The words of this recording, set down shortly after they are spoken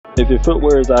If your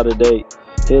footwear is out of date,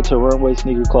 head to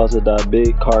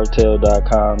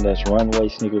runwaysneakercloset.bigcartel.com. That's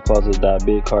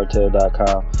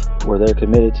runwaysneakercloset.bigcartel.com, where they're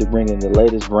committed to bringing the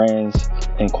latest brands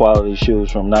and quality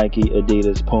shoes from Nike,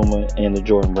 Adidas, Puma, and the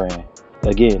Jordan brand.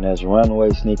 Again, that's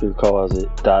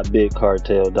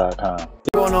runwaysneakercloset.bigcartel.com. What's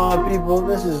going on, people?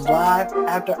 This is Live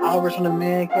After Hours from the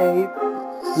Man Cave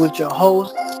with your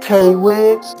host, Tay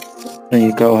Wiggs. And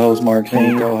your co-host, Mark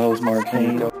King.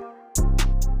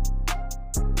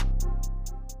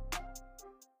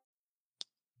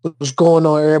 What's going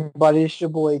on, everybody? It's your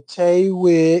boy, Tay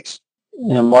Wiggs.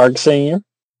 And Mark Sr.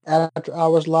 After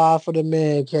Hours Live for the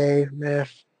Man Cave. Man,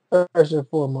 first and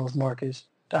foremost, Marcus,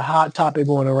 the hot topic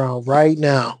going around right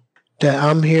now that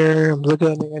I'm here, I'm looking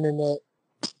on the internet,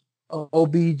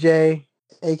 OBJ,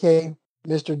 a.k.a.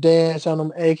 Mr. Dance on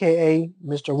him, a.k.a.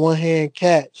 Mr. One Hand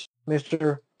Catch,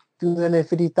 Mr.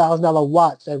 $350,000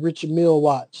 watch, that Richard Mille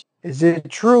watch. Is it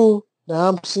true that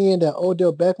I'm seeing that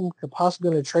Odell Beckham could possibly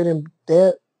on the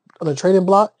trading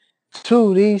block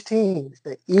to these teams,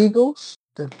 the Eagles,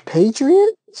 the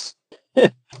Patriots?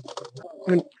 And,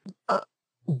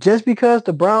 just because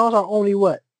the Browns are only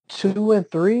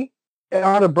 2-3,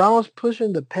 are the Browns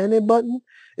pushing the panic button?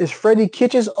 Is Freddie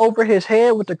Kitchens over his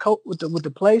head with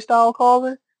the play style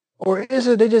calling, or is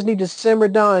it they just need to simmer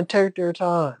down and take their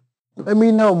time? Let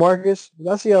me know, Marcus.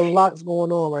 I see a lot's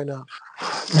going on right now.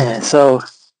 Man, so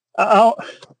I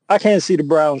can't see the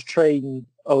Browns trading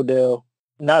Odell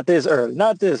not this early,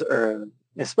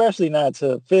 especially not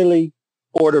to Philly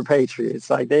or the Patriots.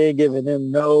 Like, they ain't giving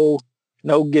them no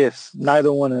gifts,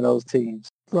 neither one of those teams.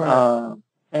 Right.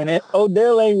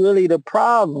 Odell ain't really the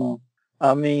problem.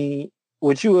 I mean,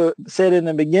 what you said in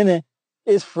the beginning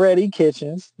is Freddie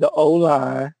Kitchens, the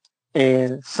O-line,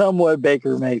 and somewhat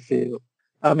Baker Mayfield.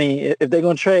 I mean, if they're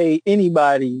going to trade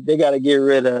anybody, they got to get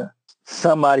rid of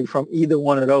somebody from either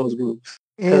one of those groups.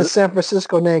 And San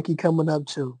Francisco Yankee coming up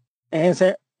too.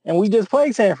 And we just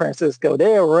played San Francisco.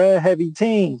 They're a run-heavy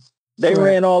team. They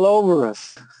ran all over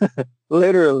us,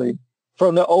 literally.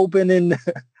 From the opening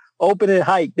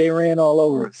hike, they ran all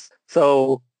over us.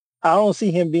 So I don't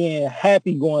see him being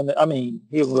happy going to, I mean,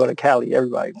 he'll go to Cali.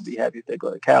 Everybody going to be happy if they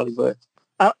go to Cali, but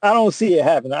I don't see it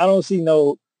happening. I don't see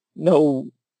no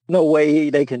way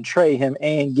they can trade him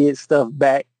and get stuff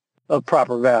back of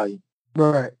proper value.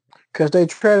 Right. Because they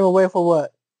traded him away for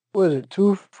what? What is it,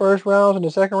 2 first rounds and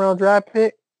a second round draft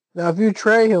pick? Now, if you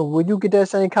trade him, would you get that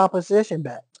same composition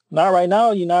back? Not right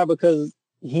now, because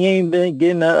he ain't been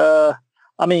getting I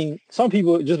mean, some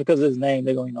people, just because of his name,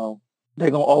 they're going to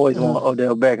always want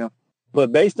Odell Beckham.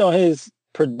 But based on his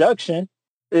production,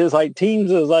 it's like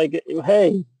teams is like,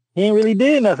 hey, he ain't really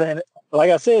did nothing.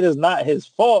 Like I said, it's not his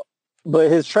fault, but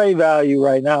his trade value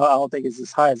right now, I don't think it's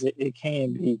as high as it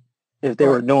can be if they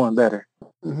were doing better.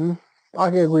 Mm-hmm. I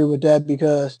can agree with that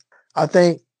because I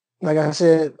think, like I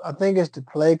said, I think it's the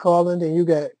play calling. Then you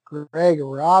got Greg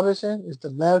Robinson, is the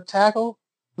left tackle.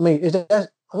 I mean, is it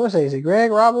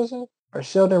Greg Robinson or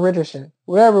Sheldon Richardson?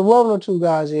 Whatever one of the two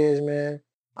guys is, man.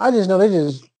 I just know they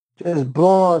just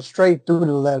blowing straight through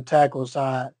the left tackle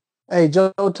side. Hey,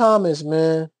 Joe Thomas,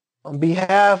 man, on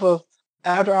behalf of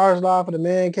After Hours Live for the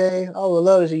Man Cave, I would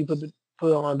love to see you put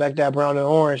on back that brown and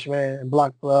orange, man, and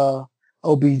block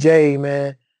OBJ,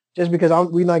 man. Just because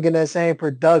we're not getting that same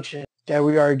production that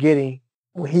we are getting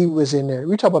when he was in there.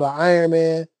 We talk about the Iron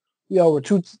Man. We over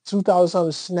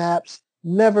 2,000-something snaps.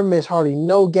 Never missed hardly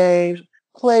no games.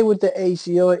 Play with the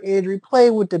ACL injury.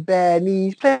 Play with the bad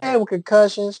knees. Play with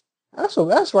concussions.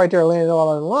 That's right there landing all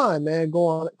on the line, man.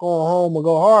 Going home or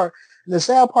go hard. And the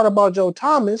sad part about Joe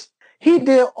Thomas, he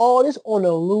did all this on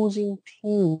a losing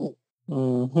team.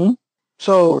 Mm-hmm.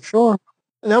 So for sure.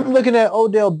 And I'm looking at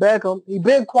Odell Beckham. He's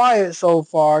been quiet so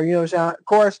far. You know what I'm saying? Of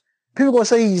course, people going to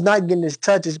say he's not getting his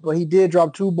touches, but he did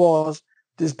drop 2 balls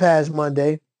this past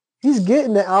Monday. He's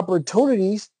getting the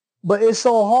opportunities, but it's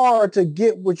so hard to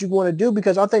get what you want to do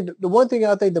because I think the one thing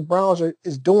I think the Browns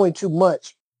is doing too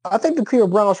much. I think the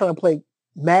Cleveland Browns trying to play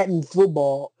Madden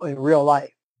football in real life.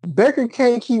 Baker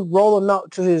can't keep rolling out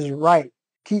to his right,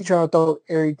 keep trying to throw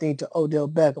everything to Odell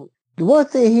Beckham. The one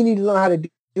thing he needs to learn how to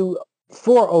do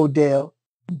for Odell,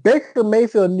 Baker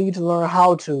Mayfield needs to learn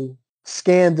how to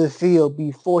scan the field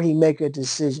before he make a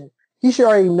decision. He should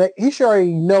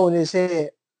already know in his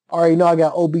head, I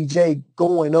got OBJ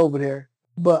going over there,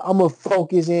 but I'm going to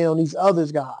focus in on these other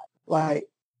guys. Like,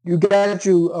 you got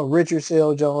you a Richard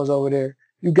Sale Jones over there.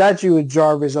 You got you a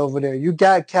Jarvis over there. You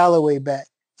got Callaway back.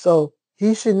 So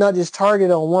he should not just target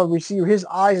on one receiver. His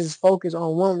eyes is focused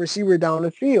on one receiver down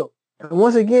the field. And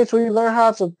once again, so you learn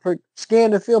how to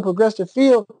scan the field, progress the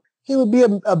field, he would be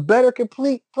a better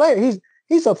complete player.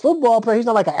 He's a football player. He's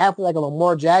not like an athlete like a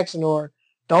Lamar Jackson or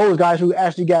those guys who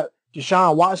actually got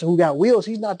Deshaun Watson, who got wheels.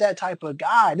 He's not that type of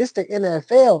guy. This is the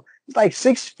NFL. He's like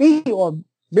 6 feet or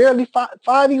barely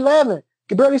 5'11".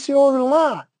 Can barely see over the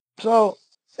line. So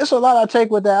it's a lot I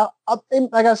take with that. I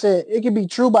think, like I said, it could be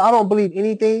true, but I don't believe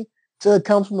anything till it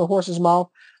comes from the horse's mouth.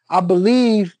 I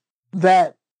believe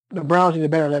that the Browns need a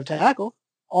better left tackle.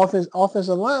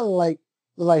 Offensive line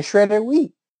like shredded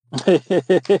wheat.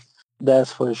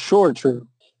 That's for sure true.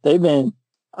 They've been,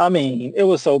 I mean, it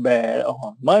was so bad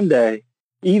on Monday.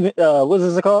 Even, what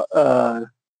is it called?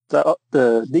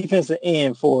 The defensive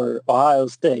end for Ohio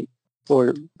State,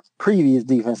 or previous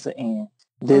defensive end,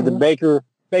 did the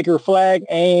Baker flag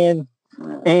and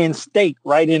stake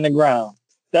right in the ground.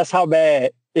 That's how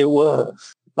bad it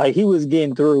was. Like, he was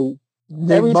getting through.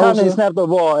 Every time they snapped the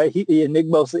ball, Nick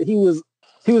Bosa,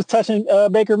 he was touching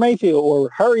Baker Mayfield or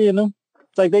hurrying him.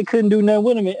 It's like they couldn't do nothing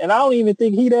with him. And I don't even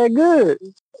think he that good.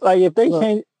 Like, if they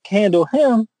can't handle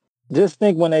him, just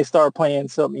think when they start playing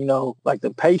something, like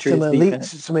the Patriots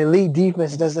some elite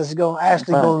defense that's going to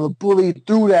actually going to bully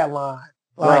through that line.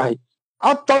 Like,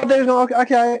 I thought they was going to,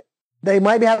 okay, they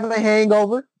might be having a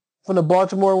hangover from the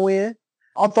Baltimore win.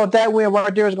 I thought that win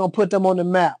right there was going to put them on the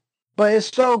map. But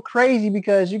it's so crazy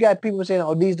because you got people saying,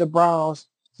 oh, these the Browns.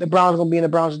 The Browns going to be in the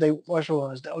Browns today. What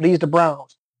was? Oh, these the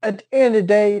Browns. At the end of the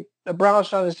day, the Browns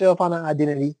trying to still find an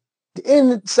identity.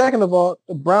 Second of all,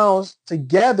 the Browns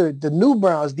together, the new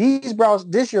Browns, these Browns,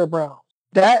 this year Browns,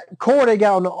 that core they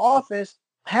got on the offense,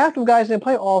 half them guys didn't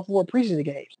play all 4 preseason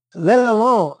games. Let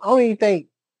alone, I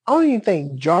don't even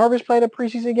think Jarvis played a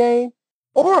preseason game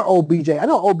or OBJ. I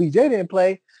know OBJ didn't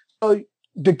play. So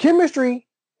the chemistry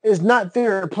is not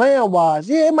there playing wise.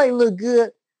 Yeah, it might look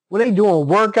good when they doing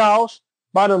workouts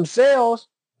by themselves,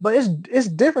 but it's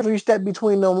different when you step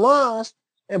between them lines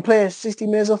and playing 60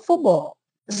 minutes of football.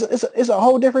 It's a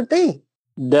whole different thing.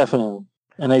 Definitely.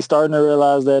 And they starting to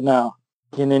realize that now.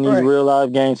 Getting in these real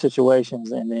life game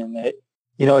situations, and then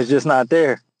it's just not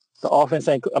there. The offense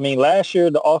last year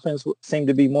the offense seemed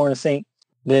to be more in sync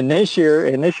than this year,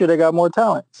 and this year they got more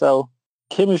talent. So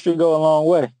chemistry go a long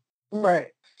way. Right.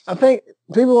 I think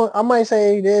I might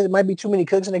say there might be too many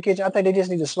cooks in the kitchen. I think they just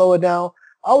need to slow it down.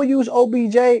 I would use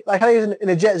OBJ like how they use in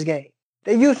the Jets game.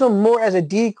 They use him more as a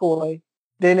decoy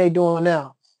than they doing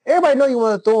now. Everybody know you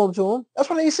want to throw him to him. That's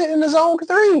why they sit in the zone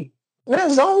 3. And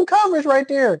that's zone coverage right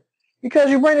there. Because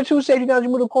you bring the 2 safety down, you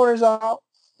move the corners out.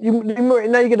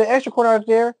 Now you get the extra corner out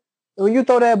there. And when you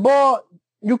throw that ball,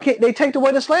 they take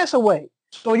away the slants away.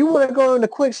 So you want to go in the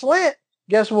quick slant,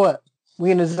 guess what?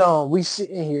 We in the zone. We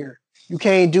sitting here. You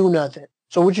can't do nothing.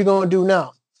 So what you going to do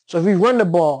now? So if we run the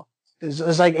ball,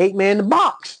 it's like 8 men in the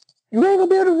box. You ain't going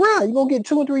to be able to run. You're going to get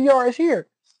 2 or 3 yards here.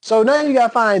 So now you got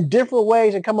to find different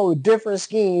ways and come up with different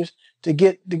schemes to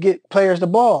get players the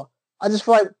ball. I just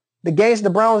feel like the games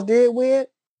the Browns did win,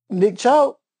 Nick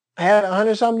Chubb had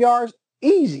 100-some yards,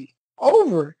 easy,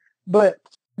 over. But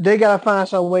they got to find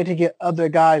some way to get other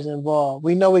guys involved.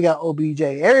 We know we got OBJ.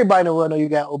 Everybody in the world know you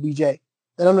got OBJ. They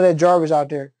don't know that Jarvis out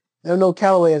there. They don't know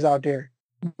Callaway is out there.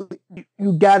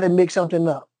 You got to mix something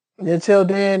up. And until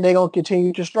then, they're going to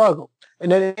continue to struggle.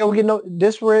 And then they'll get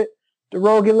the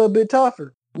road get a little bit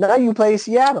tougher. Now you play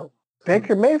Seattle.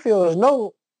 Baker Mayfield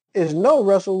is no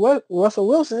Russell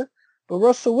Wilson, but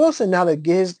Russell Wilson now to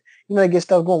get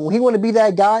stuff going. When he want to be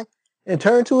that guy and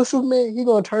turn to a Superman, he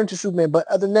gonna turn to Superman. But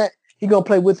other than that, he gonna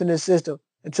play within the system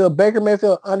until Baker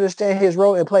Mayfield understand his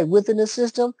role and play within the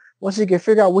system. Once he can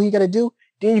figure out what he got to do,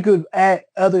 then you could add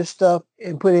other stuff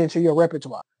and put it into your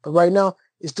repertoire. But right now,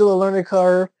 it's still a learning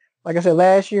curve. Like I said,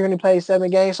 last year he played 7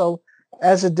 games. So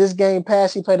as of this game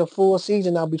passed, he played a full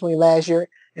season now between last year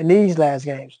and these last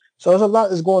games. So there's a lot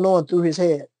that's going on through his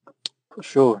head. For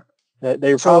sure.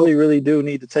 They probably really do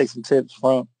need to take some tips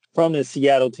from the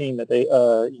Seattle team that they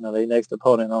they next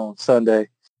opponent on Sunday,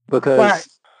 because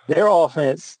their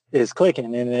offense is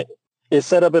clicking, and it's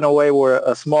set up in a way where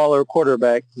a smaller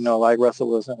quarterback, like Russell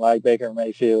Wilson, like Baker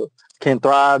Mayfield, can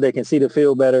thrive. They can see the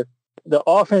field better. The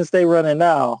offense they running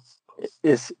now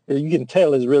you can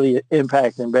tell is really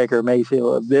impacting Baker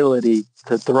Mayfield's ability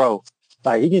to throw.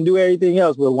 Like, he can do everything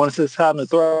else, but once it's time to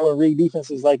throw and read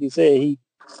defenses, like you said, he's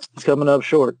coming up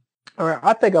short. All right,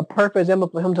 I think a perfect example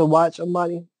for him to watch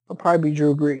somebody would probably be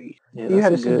Drew Brees. Yeah, he had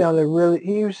to sit down and really,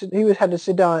 he had to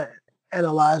sit down and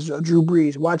analyze Drew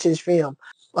Brees, watch his film.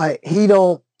 Like, he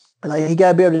got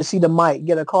to be able to see the mic,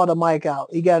 got to call the mic out.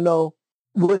 He got to know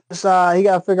which side, he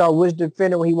got to figure out which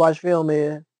defender when he watch film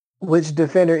which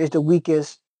defender is the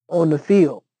weakest on the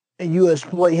field, and you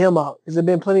exploit him out. Because there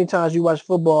been plenty of times you watch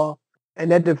football and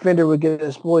that defender would get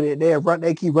exploited.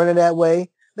 They keep running that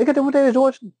way. Look at what they was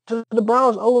doing to the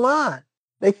Browns O-line.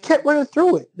 They kept running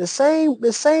through it. The same.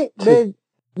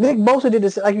 Nick Bosa did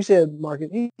this, like you said, Marcus.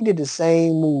 He did the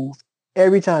same move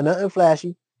every time. Nothing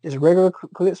flashy, just regular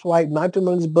clip swipe, knocked him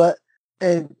on his butt,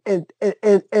 and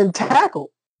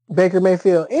tackle Baker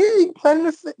Mayfield. And he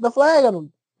planted the flag on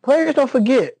him. Players don't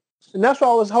forget, and that's why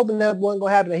I was hoping that wasn't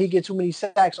going to happen. That he get too many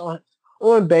sacks on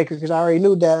Baker because I already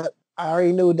knew that. I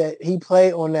already knew that he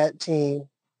played on that team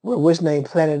where what's name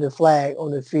planted the flag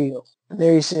on the field. And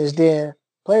ever since then,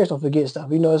 players don't forget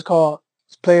stuff. You know, it's called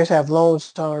players have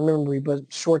long-term memory, but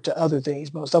short to other things.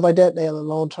 But stuff like that, they have a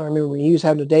long-term memory. He was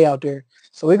having a day out there.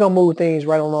 So we're going to move things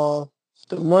right along.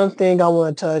 The one thing I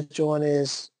want to touch on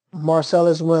is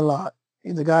Marcellus Winlock.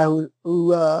 He's the guy who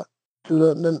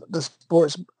the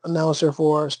sports announcer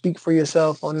for Speak for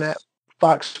Yourself on that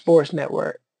Fox Sports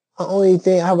Network. The only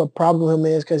thing I have a problem with him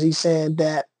is because he's saying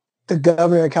that the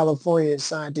governor of California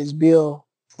signed this bill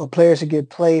for players to get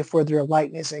paid for their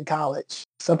likeness in college.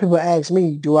 Some people ask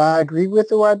me, do I agree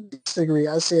with it or I disagree?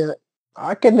 I said,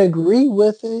 I can agree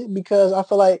with it because I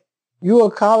feel like you're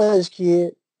a college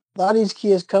kid. A lot of these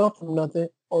kids come from nothing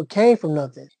or came from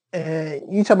nothing. And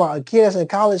you talk about a kid that's in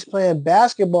college playing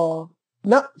basketball,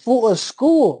 not for a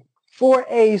school, for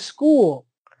a school.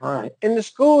 Right. And the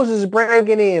schools is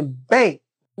bringing in bank.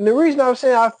 And the reason I'm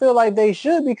saying I feel like they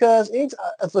should because if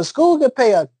a school can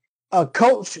pay a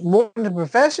coach more than a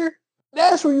professor,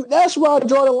 that's where I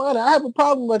draw the line. I have a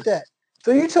problem with that.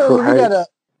 So you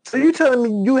telling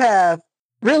me you have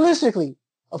realistically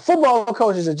a football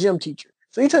coach is a gym teacher.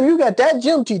 So you telling me you got that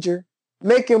gym teacher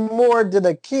making more than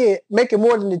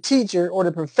the teacher or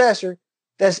the professor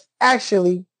that's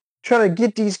actually trying to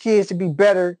get these kids to be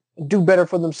better and do better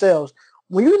for themselves.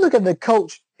 When you look at the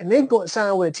coach and they go and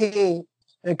sign with a team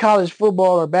in college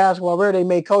football or basketball, where they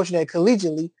may coaching at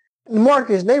collegiately,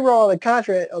 Marcus, they roll a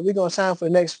contract, we're going to sign for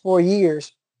the next 4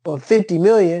 years for $50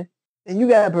 million. And you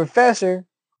got a professor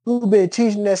who's been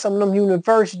teaching at some of them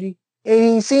university and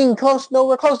he's seen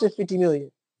nowhere close to $50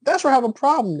 million. That's where I have a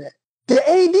problem at. The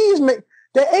AD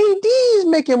is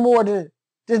making more than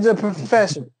the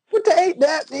professor. He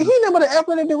never the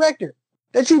athletic director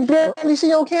that you barely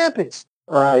see on campus.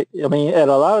 Right. I mean, at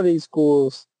a lot of these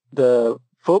schools, the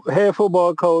head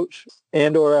football coach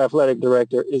and or athletic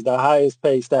director is the highest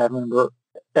paid staff member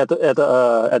at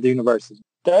the university.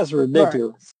 That's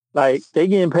ridiculous. Right. Like they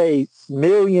getting paid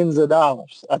millions of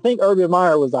dollars. I think Urban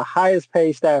Meyer was the highest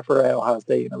paid staffer at Ohio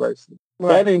State University.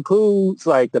 Right. That includes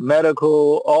like the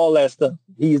medical, all that stuff.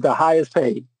 He's the highest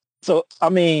paid. So I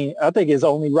mean, I think it's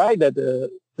only right that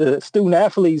the student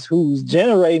athletes who's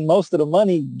generating most of the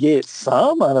money get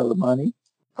some of the money.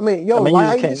 I mean,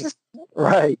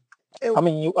 right. I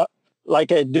mean,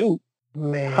 like at Duke,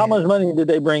 man, how much money did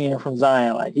they bring in from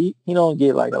Zion? Like he don't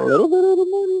get like a little bit of the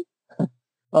money.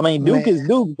 I mean, Duke is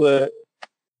Duke, but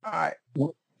all right.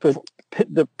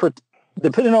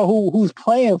 Depending on who's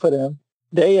playing for them,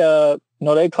 they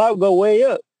their clout go way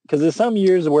up. Because there's some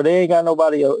years where they ain't got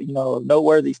nobody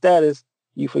noteworthy status,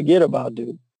 you forget about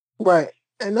Duke. Right.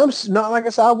 And I'm not, like I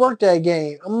said, I worked that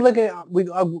game. I'm looking at we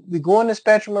going to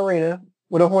Spectrum Arena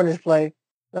where the Hornets play.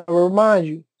 I will remind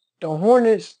you, the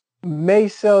Hornets may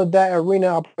sell that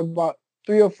arena about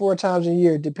 3 or 4 times a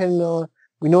year, depending on,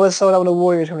 we know it's sold out when the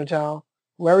Warriors come to town.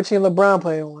 Whoever team LeBron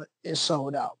play on is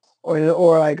sold out.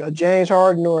 Or like a James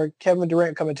Harden or Kevin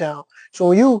Durant come to town. So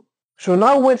when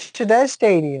I went to that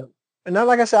stadium, and now,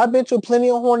 like I said, I've been to plenty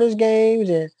of Hornets games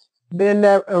and been in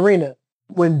that arena.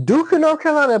 When Duke and North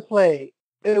Carolina played,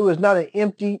 it was not an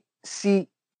empty seat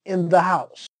in the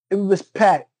house. It was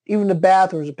packed. Even the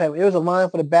bathrooms were packed. There was a line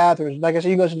for the bathrooms. Like I said,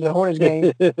 you go to the Hornets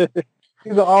game, you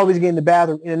can always get in the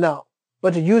bathroom in and out.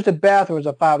 But to use the bathroom was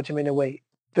a 5 or 10 minute wait.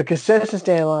 The concession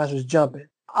stand lines was jumping.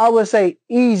 I would say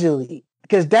easily,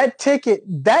 because that ticket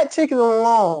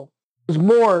alone was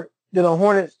more than a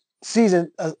Hornets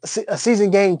season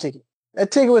game ticket.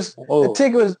 That ticket was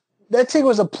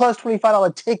a plus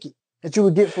 $25 ticket that you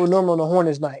would get for a normal on a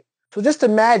Hornets night. So just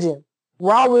imagine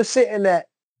where I was sitting at,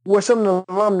 where some of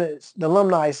the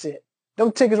alumni sit.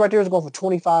 Them tickets right there was going for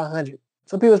 $2,500.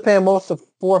 Some people was paying most of $4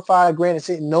 or $5 grand to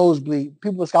sit in nosebleed.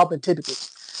 People were scalping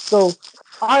tickets. So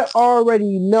I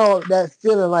already know that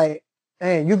feeling like,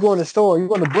 man, you go in the store, you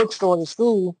go to the bookstore in the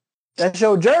school, that's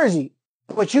your jersey,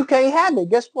 but you can't have it.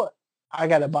 Guess what? I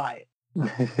gotta buy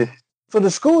it. So the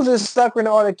schools is suckering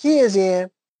all the kids in.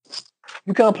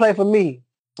 You can't play for me.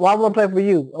 Well, I want to play for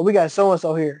you. Oh, we got so and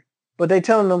so here, but they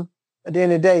telling them at the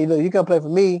end of the day, look, you can't play for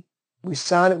me. We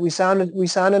signed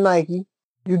a Nike.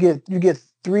 You get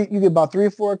about 3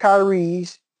 or 4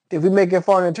 Kyries. If we make it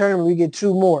far in the tournament, we get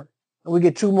 2 more, and we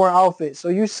get 2 more outfits. So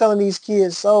you selling these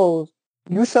kids souls.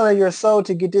 You selling your soul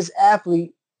to get this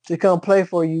athlete to come play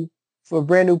for you for a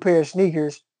brand new pair of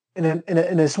sneakers in a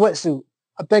sweatsuit.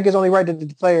 I think it's only right that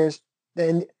the players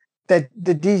that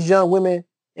these young women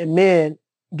and men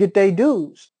get their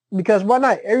dues. Because why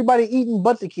not? Everybody eating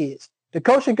but the kids. The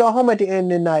coach can go home at the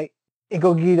end of the night and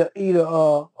go eat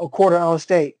a quarter ounce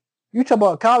steak. You talk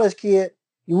about a college kid.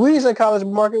 We in college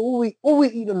market. What we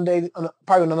eat on the day,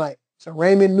 probably on the night? Some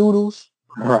Ramen noodles,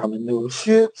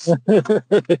 chips.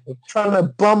 Trying to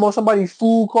bum on somebody's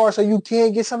food card so you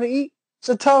can't get something to eat. It's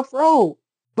a tough road.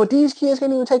 But these kids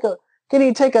can't even take a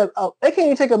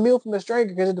meal from a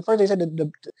stranger because the first they said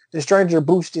the stranger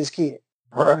boosted his kid.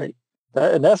 Right.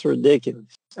 And that's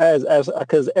ridiculous. As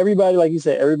because everybody, like you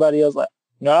said, everybody else, like,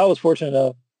 I was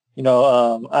fortunate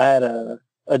enough, I had a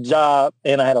job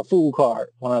and I had a food card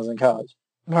when I was in college.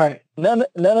 Right. None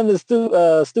of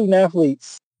the student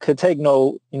athletes could take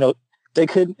they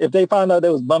couldn't, if they found out they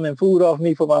was bumming food off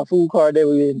me for my food card, they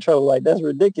would be in trouble. Like, that's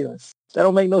ridiculous. That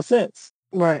don't make no sense.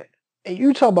 Right. And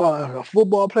you talk about a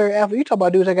football player athlete, you talk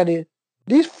about dudes that got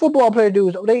these football player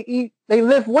dudes, they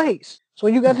lift weights. So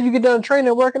when you get done training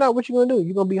and working out, what you gonna do?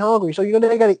 You're gonna be hungry. So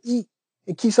they gotta eat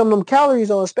and keep some of them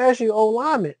calories on, especially old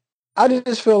linemen. I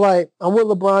just feel like I'm with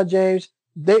LeBron James.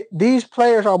 These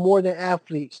players are more than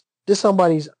athletes. This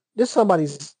somebody's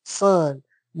son,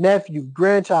 nephew,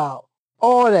 grandchild,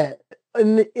 all that.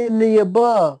 In the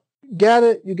above.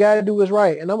 You gotta do what's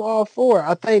right. And I'm all for it.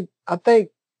 I think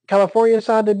California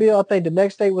signed the bill. I think the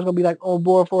next state was gonna be like on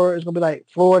board for it. It's gonna be like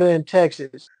Florida and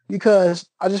Texas. Because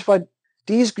I just feel like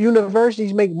these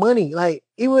universities make money. Like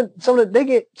even some of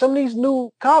these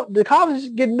new the colleges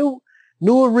get new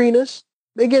arenas.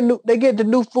 They get the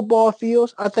new football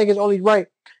fields. I think it's only right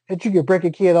that you can break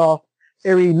a kid off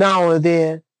every now and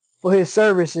then for his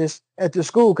services at the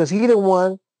school because he's the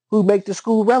one who make the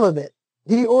school relevant.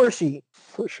 He or she.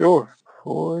 For sure.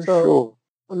 Sure.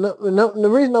 The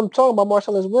reason I'm talking about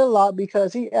Marcellus Winlock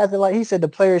because he acted like he said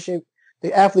the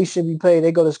athletes should be paid.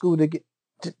 They go to school to get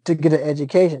an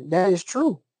education. That is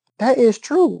true.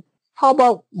 How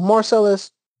about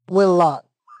Marcellus Winlock?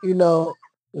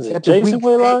 Is it Jason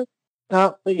Winlock?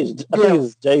 I think it's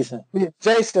Jason. Yeah,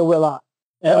 Jason Winlock.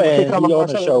 And he on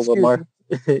the show, but Mark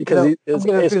because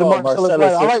it's called Marcellus.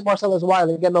 I like Marcellus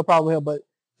Wiley. Got no problem with him, but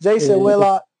Jason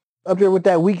Winlock up there with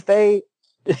that weak fade.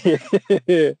 With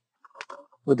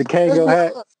the Kango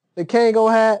hat. The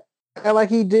Kango hat. And like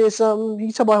he did something.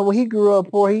 He talking about when he grew up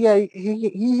poor, he had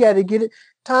to get it.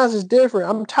 Times is different.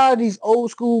 I'm tired of these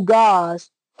old school guys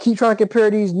keep trying to compare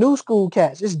these new school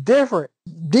cats. It's different.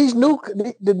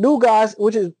 The new guys,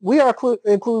 which is we are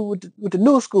included with the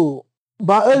new school.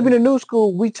 By us being the new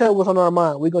school, we tell what's on our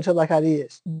mind. We're gonna tell like how it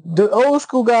is. The old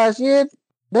school guys, yeah,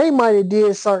 they might have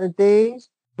did certain things,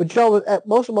 but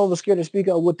most of them were scared to speak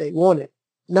up what they wanted.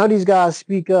 Now these guys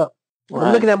speak up. Right.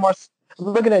 I'm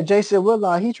looking at Jason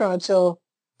Whitlock. He's trying to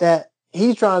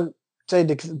say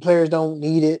the players don't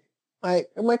need it. Like,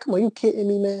 I'm like, come on, you kidding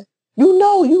me, man?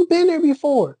 You've been there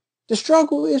before. The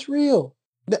struggle is real.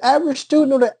 The average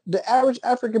student or the average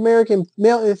African-American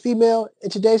male and female in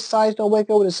today's society don't wake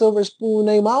up with a silver spoon in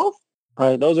their mouth.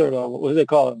 Right. Those are what do they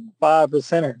call them?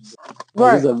 5%ers.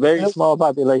 Right. There's a very small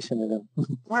population of them.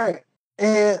 Right.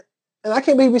 And I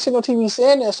can't believe we sitting on TV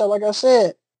saying that. So like I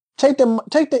said, take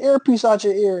the earpiece out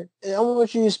your ear and I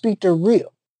want you to speak the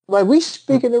real. Like we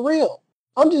speaking the real.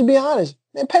 I'm just being honest.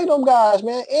 Man, pay them guys,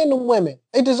 man, and the women.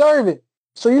 They deserve it.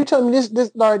 So you telling me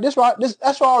that's why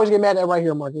I always get mad at right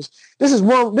here, Marcus. This is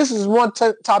one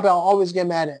topic I always get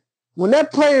mad at. When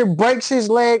that player breaks his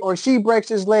leg or she breaks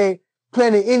his leg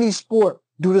playing in any sport,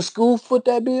 do the school foot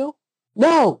that bill?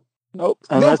 No. Nope.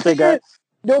 Unless they got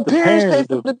your parents pay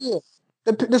for the bill.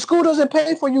 The school doesn't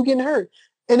pay for you getting hurt.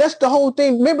 And that's the whole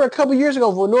thing. Remember a couple years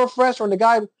ago for Northwestern, the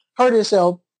guy hurt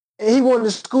himself and he wanted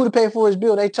the school to pay for his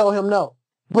bill. They told him no.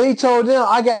 But he told them,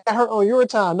 I got hurt on your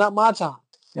time, not my time.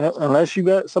 Yep, unless you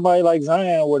got somebody like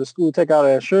Zion where the school take out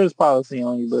an insurance policy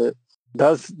on you. But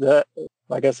that's that.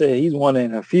 Like I said, he's one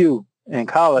in a few in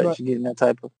college getting that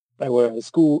type of like where the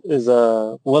school is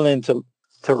willing to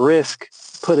risk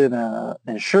putting an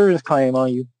insurance claim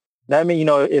on you. That means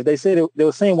if they said they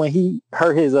were saying when he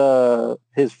hurt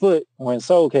his foot when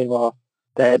Soul came off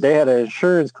that they had an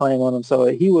insurance claim on him, so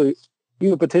he would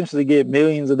potentially get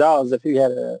millions of dollars if he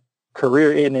had a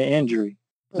career-ending injury.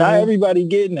 Mm-hmm. Not everybody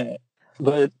getting that.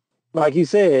 But like you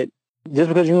said, just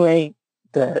because you ain't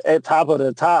at top of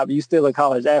the top, you still a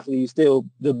college athlete. You still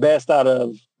the best out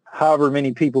of however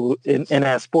many people in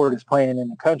that sport is playing in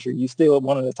the country. You still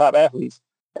one of the top athletes.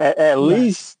 At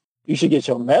least you should get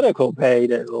your medical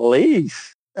paid. At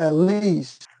least.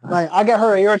 Like I got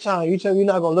hurt in your time. You tell me you're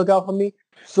not gonna look out for me.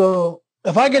 So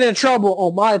if I get in trouble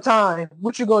on my time,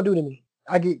 what you gonna do to me?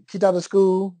 I get kicked out of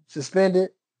school, suspended,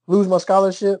 lose my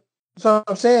scholarship. That's what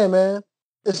I'm saying, man.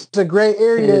 It's a gray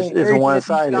area. It's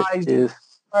one-sided. It's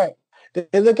Right.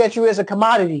 They look at you as a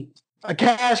commodity, a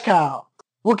cash cow.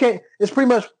 It's pretty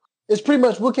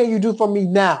much what can you do for me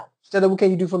now instead of what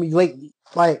can you do for me lately?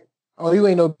 Like, oh, you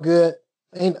ain't no good.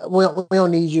 We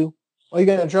don't need you. Oh, you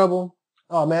got in trouble?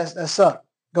 Oh man, that sucks.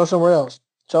 Go somewhere else.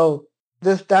 So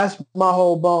that's my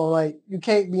whole bone. Like, you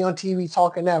can't be on TV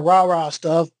talking that rah-rah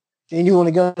stuff, and you want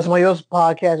to go on somebody else's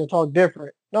podcast and talk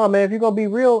different. No, man, if you're gonna be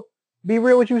real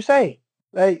what you say.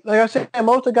 Like I said,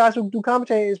 most of the guys who do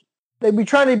commentators, they be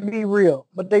trying to be real,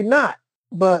 but they not.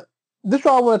 But this is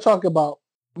what I want to talk about.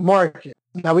 Market.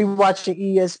 Now we watching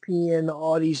ESPN,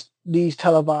 all these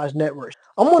televised networks.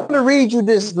 I'm going to read you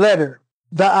this letter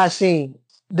that I seen.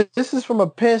 This is from a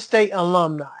Penn State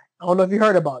alumni. I don't know if you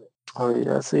heard about it. Oh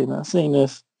yeah, I seen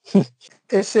this.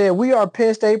 It said, "We are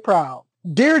Penn State proud.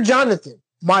 Dear Jonathan,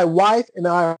 my wife and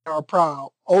I are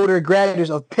proud older graduates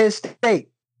of Penn State.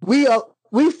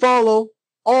 We follow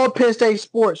all Penn State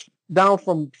sports down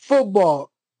from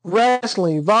football,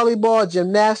 wrestling, volleyball,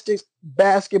 gymnastics,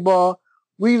 basketball.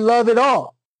 We love it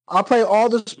all. I play all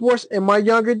the sports in my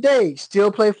younger days.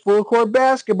 Still play full court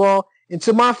basketball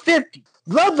into my 50s.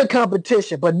 Love the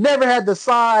competition, but never had the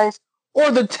size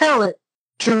or the talent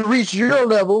to reach your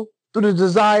level through the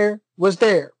desire was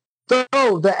there.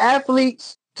 Though the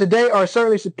athletes today are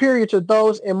certainly superior to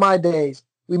those in my days.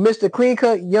 We miss the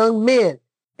clean-cut young men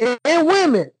and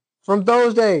women from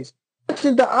those days.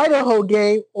 Watching the Idaho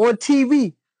game on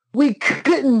TV, we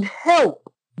couldn't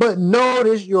help but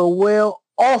notice your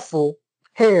awful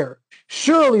hair.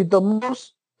 Surely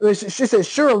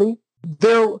surely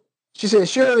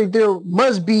there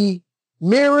must be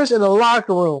mirrors in the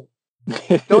locker room.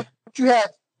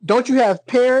 Don't you have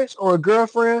parents or a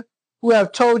girlfriend who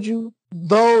have told you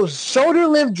those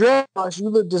shoulder-length dreadlocks you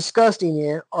look disgusting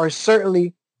in are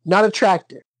certainly not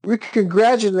attractive? We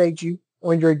congratulate you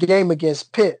on your game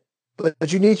against Pitt,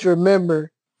 but you need to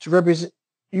remember to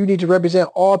represent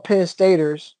all Penn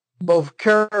Staters, both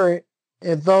current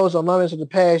and those alumnus of the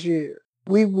past year.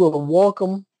 We will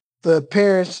welcome the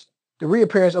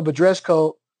reappearance of a dress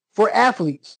code for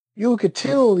athletes. You will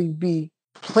continually be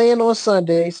playing on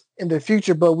Sundays in the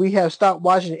future, but we have stopped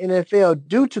watching the NFL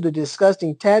due to the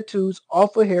disgusting tattoos,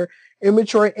 awful hair,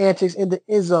 immature antics in the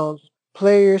end zones.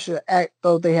 Players should act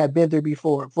though they have been there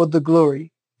before. For the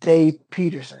glory, Dave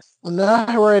Peterson." When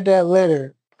I read that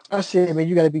letter, I said, man,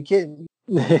 you got to be kidding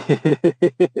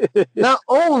me. Not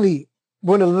only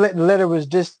when the letter was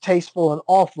distasteful and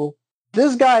awful,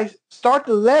 this guy start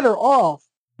the letter off.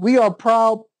 We are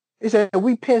proud. He said,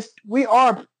 we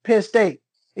are Penn State.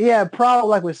 He had proud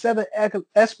like with 7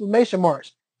 exclamation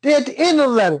marks. Then at the end of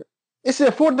the letter, it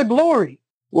said, "For the glory."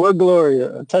 What glory?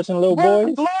 Touching little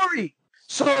boys? Glory.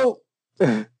 So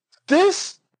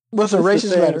this was a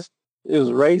racist letter. It was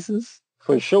racist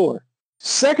for sure.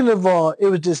 Second of all, it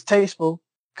was distasteful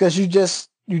because you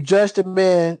judged the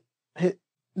men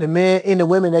and the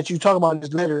women that you talk about in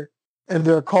this letter and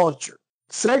their culture.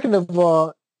 Second of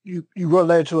all, you wrote a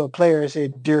letter to a player and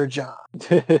said, "Dear John,"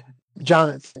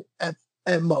 Jonathan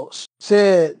at most.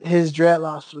 Said his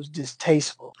dreadlocks was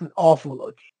distasteful and awful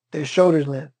looking. Their shoulders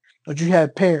length. Don't you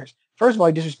have parents? First of all,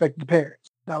 he disrespected the parents.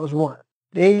 That was one.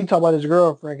 Then you talk about his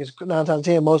girlfriend, because 9 times out of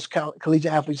 10, most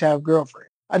collegiate athletes have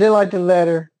girlfriends. I didn't like the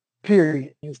letter,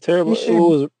 period. It's terrible. What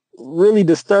was really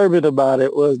disturbing about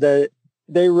it was that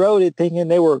they wrote it thinking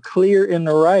they were clear in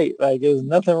the right. Like, there was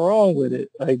nothing wrong with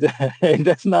it. Like,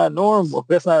 that's not normal.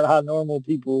 That's not how normal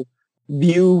people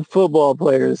view football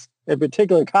players, in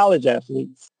particular college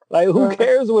athletes. Like, who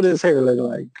cares what his hair look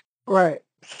like? Right.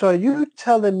 So you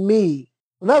telling me,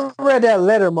 when I read that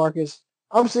letter, Marcus,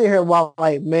 I'm sitting here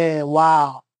like, man,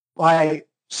 wow. Like,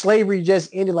 slavery just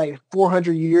ended like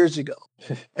 400 years ago.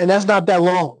 And that's not that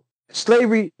long.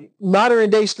 Slavery, modern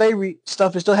day slavery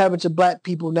stuff is still happening to black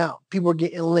people now. People are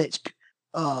getting lynched.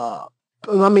 I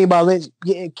mean by lynch,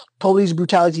 getting police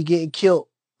brutality, getting killed.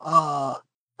 I'm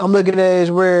looking at it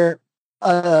as where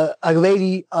a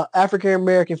lady,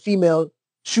 African-American female,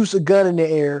 shoots a gun in the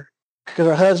air because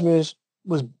her husband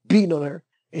was beating on her,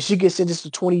 and she gets sentenced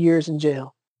to 20 years in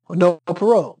jail with no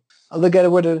parole. I look at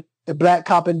it where the black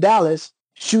cop in Dallas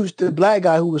shoots the black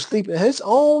guy who was sleeping in his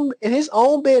own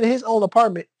bed in his own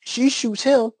apartment. She shoots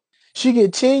him. She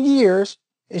get 10 years,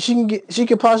 and she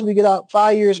can possibly get out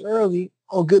 5 years early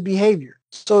on good behavior.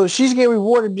 So she's getting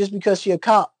rewarded just because she's a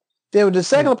cop. Then with the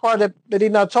second part that they're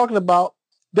not talking about,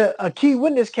 that a key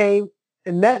witness came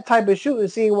in that type of shooting,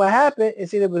 seeing what happened and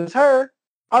seeing it was her.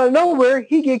 Out of nowhere,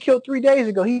 he get killed 3 days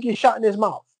ago. He gets shot in his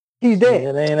mouth. He's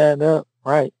dead. It ain't adding up.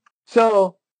 Right.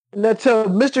 So until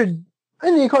Mr. I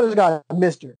didn't even call this guy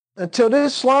Mr. Until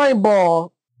this slime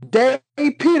ball, Dave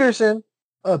Peterson,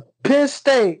 Penn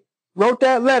State wrote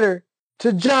that letter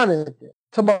to Jonathan,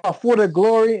 talking about for the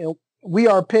glory and we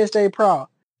are Penn State proud.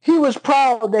 He was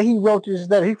proud that he wrote this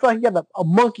letter. He felt like he got a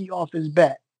monkey off his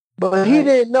back. But he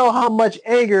didn't know how much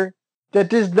anger that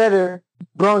this letter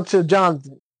brought to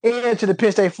Jonathan and to the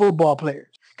Penn State football players.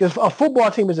 Because a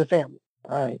football team is a family.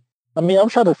 All right. I mean, I'm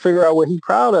trying to figure out what he's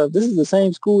proud of. This is the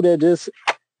same school that just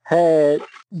had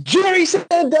Jerry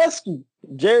Sandusky.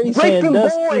 Jerry Raping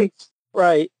Sandusky. boys.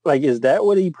 Right. Like, is that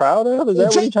what he's proud of? Is that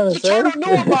what he's trying to say? You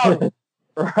know about it.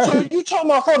 Right. So you talking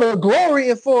about for the glory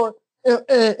and for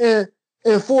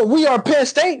we are Penn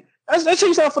State? That's what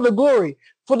he's out for the glory.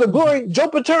 For the glory, Joe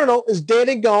Paterno is dead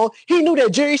and gone. He knew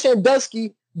that Jerry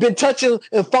Sandusky been touching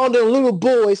and fondling little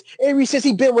boys ever since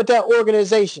he been with that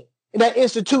organization, and that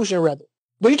institution, rather.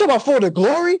 But you talking about for the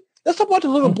glory? Let's talk about the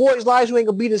little boys' lives who ain't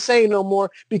going to be the same no more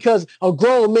because a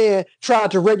grown man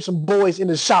tried to rape some boys in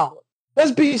the shower.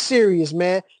 Let's be serious,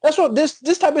 man. That's what this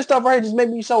type of stuff right here just made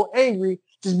me so angry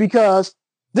just because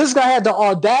this guy had the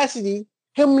audacity,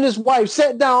 him and his wife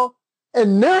sat down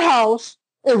in their house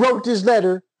and wrote this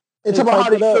letter and talk about how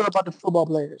they feel about the football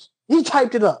players. He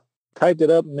typed it up. Typed it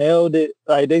up, mailed it.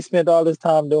 Like, they spent all this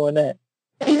time doing that.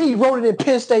 And he wrote it in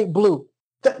Penn State blue.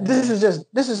 This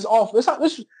is awful.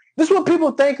 This is what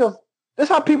people think of. This is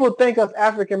how people think of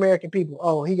African American people.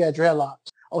 Oh, he got dreadlocks.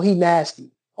 Oh, he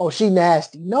nasty. Oh, she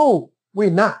nasty. No, we're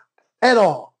not at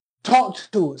all. Talk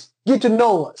to us. Get to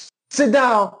know us. Sit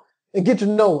down and get to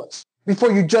know us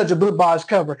before you judge a book by its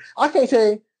cover. I can't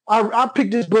tell you, I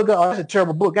picked this book up. Oh, that's a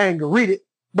terrible book. I ain't gonna read it.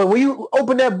 But when you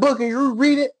open that book and you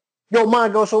read it, your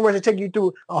mind goes somewhere to take you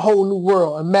through a whole new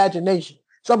world, imagination.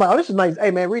 So I'm like, oh, this is nice.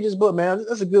 Hey, man, read this book, man.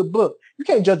 That's a good book. You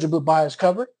can't judge a book by its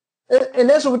cover. And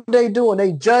that's what they do. And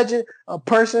they judging a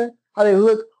person, how they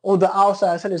look on the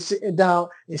outside instead of sitting down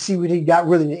and see what he got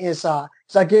really in the inside.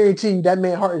 So I guarantee you that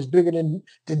man's heart is bigger than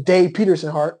the Dave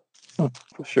Peterson heart.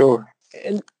 For sure.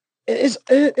 And it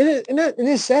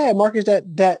is sad, Marcus,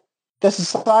 that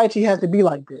society has to be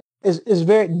like this. It's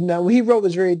very, now what he wrote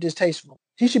was very distasteful.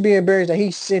 He should be embarrassed that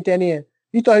he sent that in.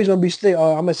 He thought he was gonna be slick.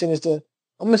 Oh, I'm gonna send this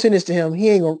to him.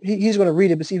 He's gonna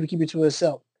read it, but see if he keep it to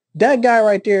himself. That guy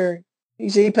right there, he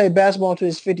said he played basketball until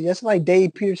his 50s. That's like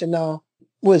Dave Peterson now.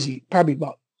 What is he? Probably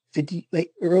about 50,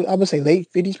 I would say late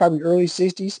 50s, probably early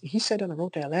 60s. He sat down and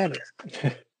wrote that letter.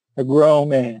 A grown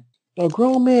man. A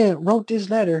grown man wrote this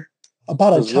letter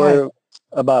about a child.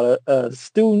 About a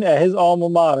student at his alma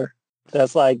mater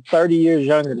that's like 30 years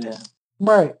younger than him.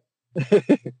 Right.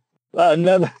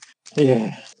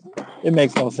 Yeah. It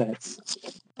makes no sense.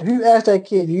 If you ask that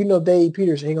kid, do you know Dave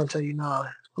Peterson? He's gonna tell you, nah,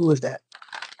 who is that?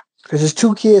 Because there's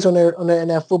two kids in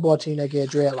that football team that get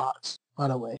dreadlocks, by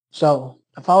the way. So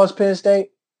if I was Penn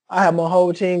State, I have my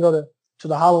whole team go to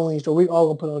the Halloween store. We all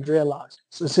gonna put on dreadlocks.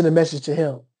 So send a message to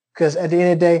him. Because at the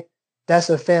end of the day, that's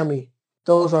a family.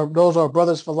 Those are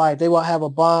brothers for life. They will have a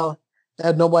bond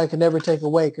that nobody can never take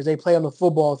away because they play on the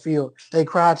football field. They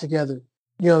cry together.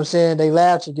 You know what I'm saying? They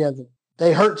laugh together.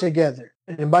 They hurt together.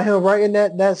 And by him writing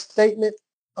that statement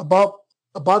about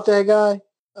that guy,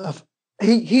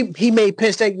 he made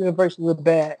Penn State University look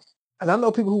bad. And I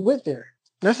know people who went there.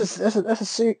 That's a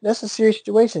serious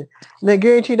situation. And I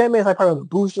guarantee that man's like part of a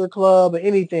booster club or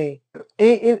anything.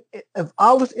 If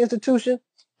I was the institution,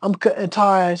 I'm cutting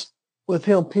ties with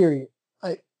him, period.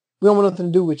 Like, we don't want nothing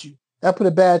to do with you. That put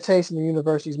a bad taste in the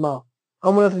university's mouth. I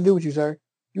don't want nothing to do with you, sir.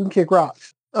 You can kick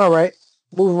rocks. All right.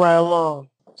 Moving right along.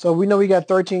 So we know we got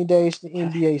 13 days to the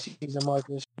NBA season,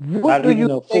 Marcus. Not even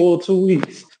a full 2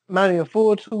 weeks. Not even a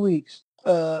full 2 weeks.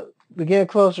 We're getting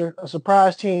closer. A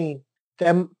surprise team.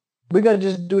 That we're going to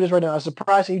just do this right now. A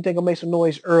surprise team you think will make some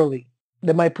noise early.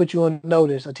 That might put you on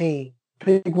notice, a team.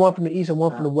 Pick one from the East and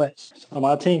one from the West. So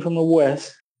my team from the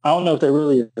West, I don't know if they're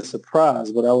really a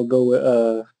surprise, but I would go with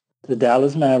the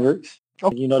Dallas Mavericks.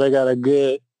 Okay. You know, they got a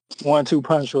good 1-2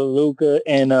 punch with Luka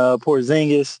and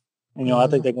Porzingis. You know, I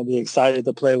think they're going to be excited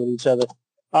to play with each other.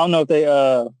 I don't know if they,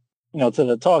 to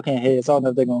the talking heads, I don't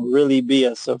know if they're going to really be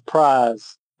a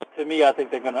surprise. To me, I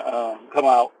think they're going to come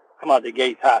out the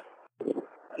gates hot.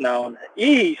 Now, on the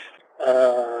East,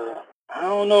 I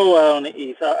don't know on the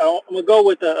East. I'm going to go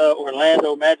with the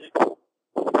Orlando Magic.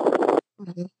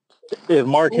 Mm-hmm. If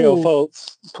Markelle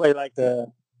Fultz play like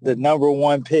the number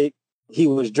one pick he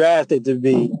was drafted to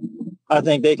be, I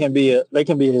think they can be a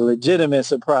legitimate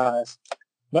surprise.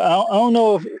 But I don't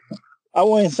know if I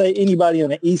wouldn't say anybody on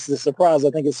the East is a surprise.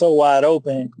 I think it's so wide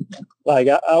open. Like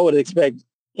I would expect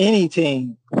any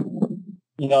team,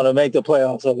 to make the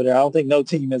playoffs over there. I don't think no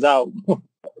team is out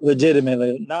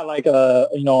legitimately. Not like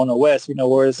on the West,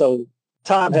 where it's so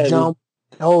top heavy.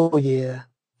 Oh yeah,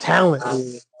 talent.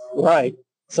 Right.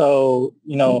 So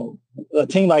a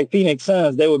team like Phoenix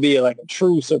Suns, they would be like a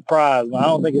true surprise. But I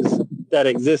don't think it's that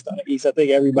exists on the East. I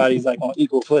think everybody's like on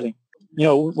equal footing.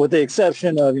 With the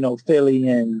exception of Philly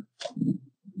and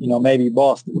maybe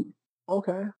Boston.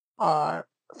 Okay.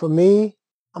 For me,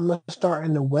 I'm gonna start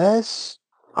in the West.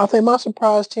 I think my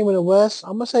surprise team in the West,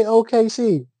 I'm gonna say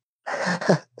OKC.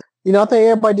 I think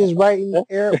everybody just writing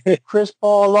Chris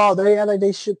Paul off. They act like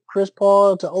they shipped Chris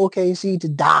Paul to OKC to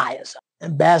die or something,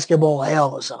 in basketball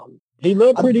hell or something. He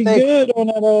looked pretty good on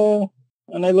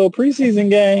that little preseason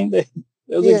game. It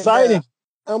was exciting.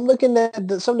 I'm looking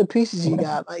at some of the pieces he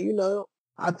got.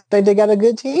 I think they got a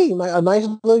good team, like a nice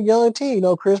little young team.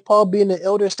 Chris Paul being the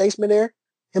elder statesman there,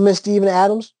 him and Steven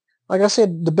Adams. Like I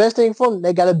said, the best thing for them,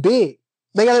 they got a big.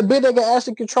 They got a big that can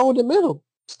actually control the middle.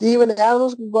 Steven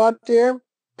Adams can go out there,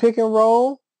 pick and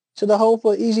roll to the hole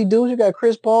for easy dudes. You got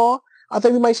Chris Paul. I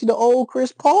think we might see the old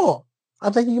Chris Paul. I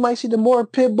think you might see the more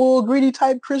pit bull, greedy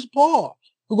type Chris Paul,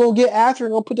 who gonna get after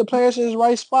and gonna put the players in his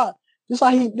right spot. This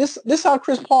how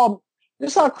Chris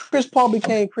Paul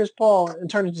became Chris Paul and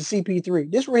turned into CP3.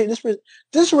 This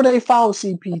is where they found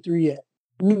CP3 at.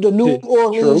 The New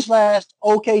Orleans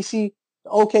 /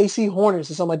 OKC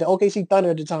Hornets or something like that. OKC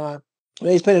Thunder at the time.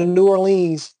 They played in New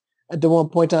Orleans at the one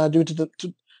point in time due to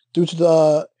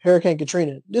the Hurricane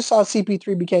Katrina. This is how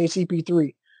CP3 became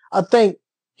CP3. I think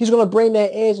he's going to bring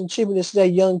that edge and chippiness to that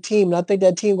young team, and I think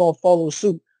that team going to follow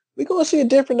suit. We're going to see a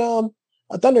different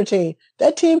a Thunder team.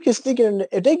 That team can stick in.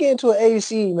 If they get into an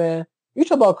AC, man, you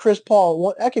talk about Chris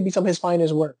Paul. That could be some of his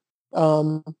finest work.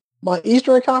 My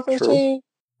Eastern Conference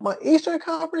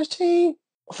team,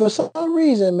 for some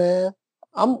reason, man,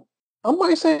 I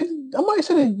might say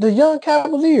the young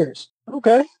Cavaliers.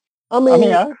 Okay. I'm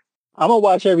gonna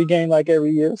watch every game like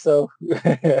every year, so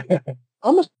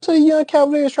I'm gonna say young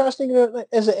Cavaliers try to sneak in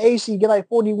as an AC, get like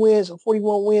 40 wins or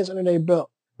 41 wins under their belt.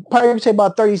 Probably take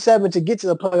about 37 to get to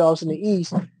the playoffs in the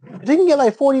East. If they can get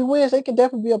like 40 wins, they can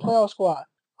definitely be a playoff squad.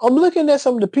 I'm looking at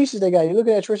some of the pieces they got. You're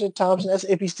looking at Tristan Thompson. That's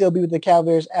if he still be with the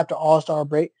Cavaliers after All-Star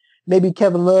break. Maybe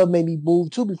Kevin Love maybe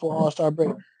moved too before All-Star break.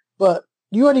 But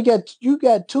you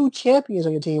got two champions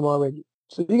on your team already.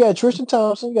 So you got Tristan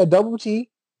Thompson, you got Double T,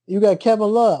 you got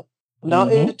Kevin Love. Now,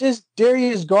 if this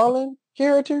Darius Garland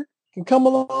character can come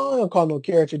along, I don't call him no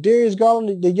character. Darius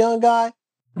Garland, the young guy,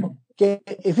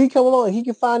 if he come along, he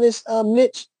can find this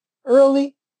niche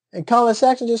early, and Colin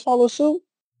Sexton just follow suit.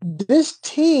 This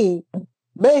team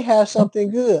may have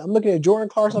something good. I'm looking at Jordan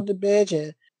Clarkson off the bench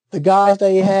and the guys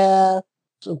they have,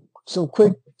 some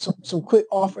quick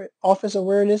offensive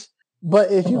awareness.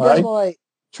 But if you got someone like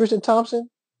Tristan Thompson,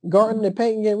 guarding the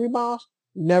paint and getting rebounds,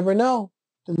 you never know.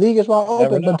 The league is wide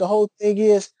open, but the whole thing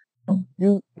is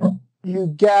you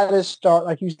gotta start,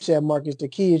 like you said, Marcus, the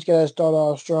key is you gotta start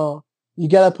off strong. You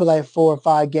gotta put like 4 or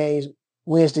 5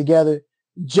 wins together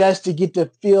just to get the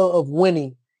feel of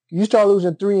winning. You start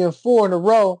losing 3 and 4 in a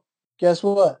row, guess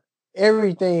what?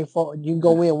 Everything you can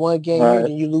go win 1 game here,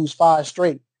 then you lose 5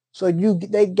 straight. So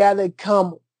they gotta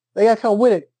come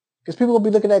with it. Because people will be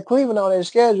looking at Cleveland on their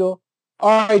schedule.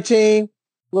 All right, team,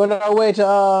 we're on our way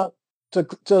to the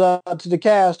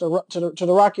Cavs, to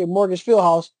the Rocket Mortgage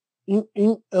Fieldhouse.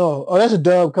 That's a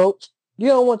dub, coach. You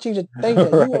don't want teams to think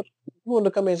that. You want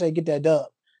to come in and say, get that dub.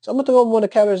 So I'm going to go one of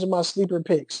the Cavaliers in my sleeper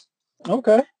picks.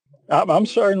 Okay. I'm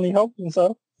certainly hoping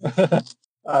so.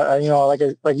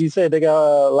 Like you said, they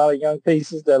got a lot of young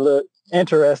pieces that look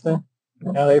interesting.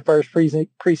 Their first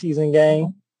preseason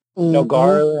game.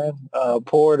 Garland,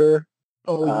 Porter,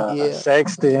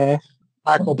 Sexton.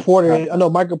 Michael Porter. I know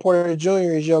Michael Porter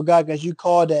Jr. is your guy because you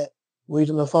called that when he was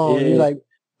on the phone. Yeah.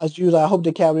 I hope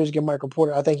the Cavaliers get Michael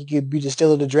Porter. I think he could be the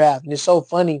steal of the draft. And it's so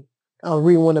funny. I was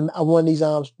reading one of these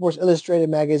Sports Illustrated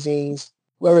magazines,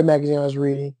 whatever magazine I was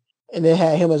reading, and they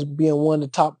had him as being one of the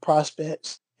top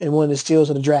prospects and one of the steals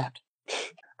of the draft.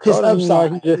 His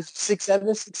upside is 6'7",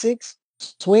 6'6",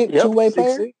 swing, two-way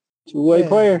player. Two-way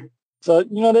player. So,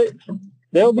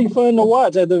 they'll be fun to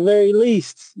watch at the very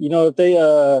least. If they,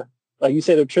 like you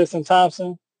said, if Tristan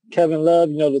Thompson, Kevin Love,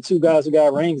 the 2 guys who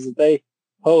got rings, if they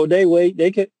hold their weight,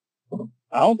 they could,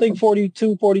 I don't think 40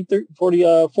 to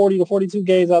 42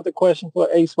 games out the question for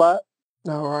A spot.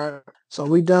 All right. So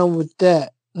we done with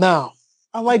that. Now,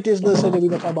 I like this little thing that we're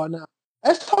going to talk about now.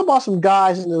 Let's talk about some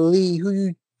guys in the league who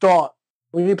you thought,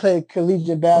 when you played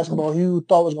collegiate basketball, who you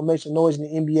thought was going to make some noise in the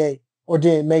NBA or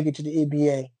didn't make it to the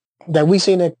NBA. That we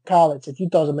seen at college, if you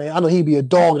thought, man, I know he'd be a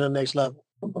dog in the next level.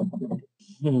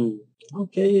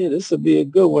 Okay, yeah, this would be a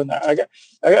good one. I got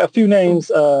a few names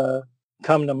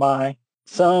come to mind.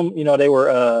 Some, they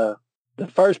were the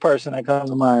first person that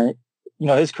comes to mind.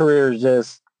 His career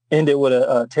just ended with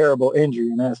a terrible injury,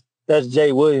 and that's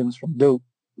Jay Williams from Duke.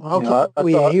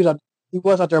 Okay, he was he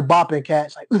was out there bopping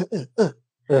cats, like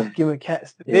giving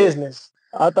cats the business.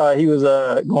 I thought he was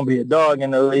going to be a dog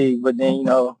in the league, but then,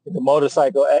 the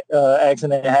motorcycle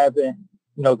accident happened,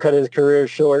 cut his career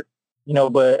short,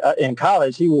 but in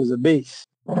college, he was a beast.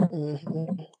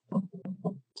 Mm-hmm.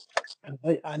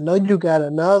 I know you got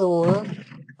another one.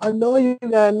 Another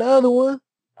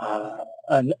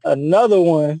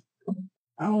one.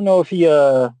 I don't know if he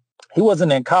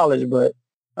wasn't in college, but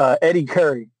Eddie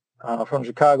Curry from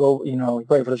Chicago, he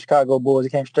played for the Chicago Bulls. He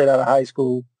came straight out of high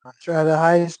school.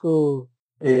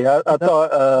 Yeah,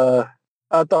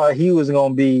 I thought he was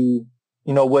gonna be,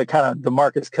 what kind of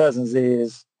DeMarcus Cousins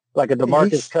is, like a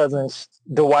DeMarcus Cousins,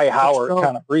 Dwight Howard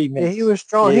kind of remix. Yeah, he was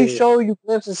strong. Yeah. He showed you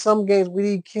glimpses some games what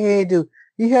he can do.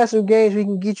 He had some games where he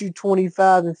can get you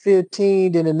 25 and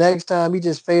 15, then the next time he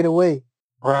just fade away.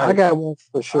 Right. I got one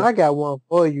for sure. I got one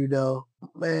for you though.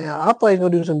 Man, I thought he was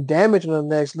gonna do some damage on the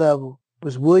next level. It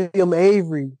was William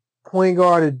Avery, point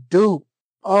guard of Duke.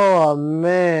 Oh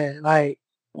man, like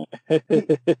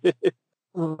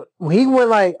when he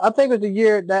went I think it was the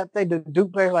year that the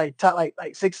Duke players top like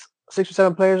six or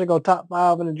seven players that go top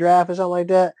 5 in the draft or something like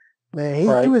that.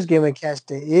 Man, he was giving cats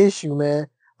the issue, man.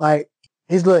 Like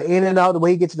his little in and out, the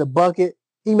way he gets to the bucket,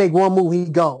 he make one move, he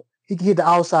go. He can hit the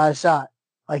outside shot.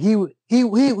 Like he was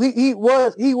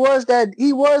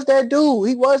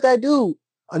that dude.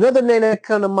 Another name that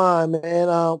come to mind,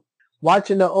 man.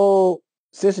 Watching the old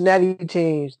Cincinnati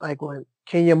teams, like when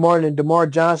Kenyon Martin and DeMar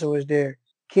Johnson was there.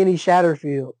 Kenny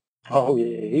Shatterfield. Oh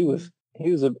yeah, he was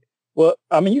well,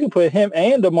 I mean, you can put him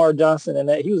and DeMar Johnson in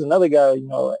that. He was another guy,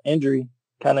 injury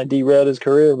kind of derailed his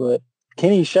career, but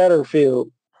Kenny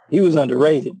Shatterfield, he was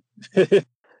underrated.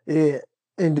 Yeah.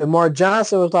 And DeMar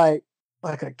Johnson was like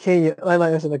a Kenyon,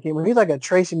 he's like a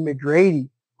Tracy McGrady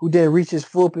who didn't reach his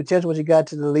full potential when he got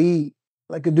to the league,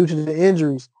 due to the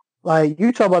injuries. Like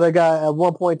you talk about a guy at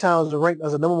one point in time was ranked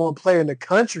as a number 1 player in the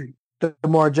country,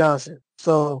 DeMar Johnson.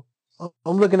 So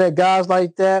I'm looking at guys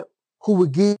like that who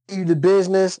would give you the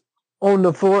business on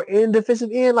the floor and defensive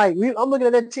end. I'm looking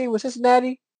at that team with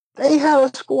Cincinnati. They had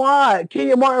a squad.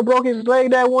 Kenyon Martin broke his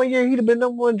leg that one year. He'd have been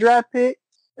number 1 draft pick.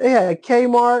 They had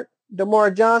Kmart,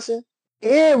 DeMar Johnson,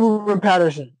 and Ruben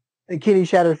Patterson and Kenny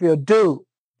Shatterfield. Dude,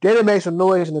 they done made some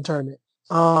noise in the tournament.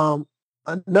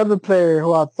 Another player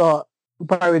who I thought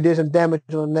probably did some damage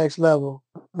on the next level,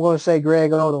 I'm going to say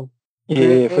Greg Oden.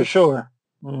 Yeah, for sure.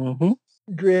 Mm-hmm.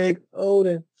 Greg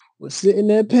Oden was sitting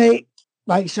there paint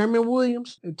like Sherman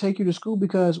Williams and take you to school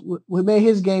because what made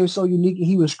his game so unique,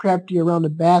 he was crafty around the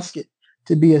basket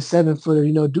to be a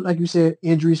 7-footer. Like you said,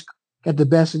 injuries got the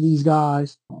best of these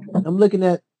guys. I'm looking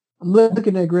at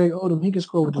Greg Oden. He can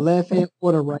score with the left hand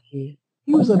or the right hand.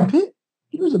 He was a pit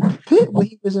when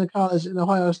he was in college in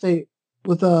Ohio State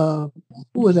with who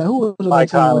was that? Who was Mike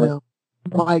Conley?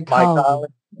 Mike Conley.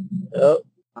 Yep.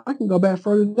 I can go back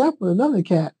further than that with another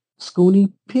cat,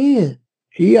 Scooney Penn.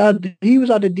 He was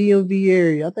out the DMV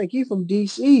area. I think he's from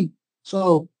DC.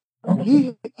 So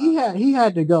he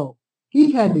had to go.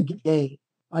 He had to game.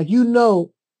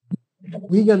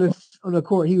 We got on the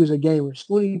court. He was a gamer.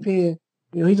 Scooney Penn.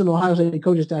 He's on the Ohio State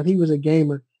coaching staff. He was a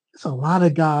gamer. There's a lot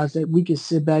of guys that we could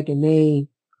sit back and name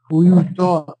who you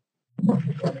thought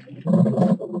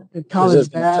in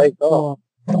college basketball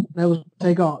that was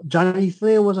take off. Johnny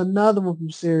Flynn was another one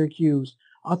from Syracuse.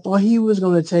 I thought he was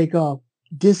going to take off,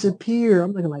 disappear.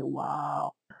 I'm looking like,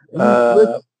 wow. Brandon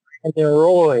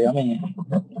Roy. I mean,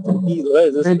 he's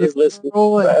listed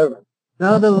forever.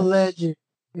 Another legend.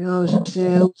 You know what I'm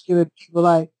saying? Who's giving people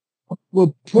like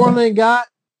what Portland got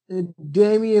and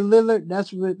Damian Lillard.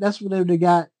 That's what they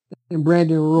got in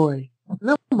Brandon Roy.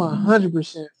 And I'm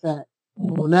 100% fact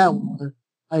on that one.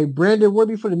 Like Brandon Roy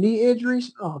before the knee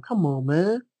injuries. Oh, come on,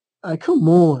 man. Like, come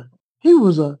on. He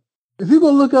was if you're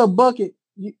gonna look up bucket,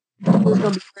 there's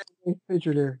gonna be a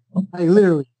picture there. Like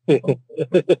literally.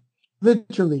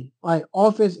 Literally. Like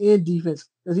offense and defense.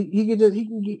 Because he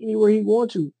can get anywhere he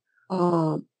wants to.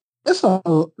 It's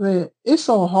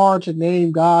so hard to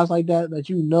name guys like that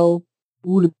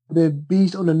who would have been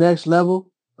beast on the next level.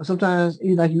 Or sometimes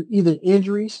either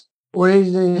injuries or they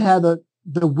didn't have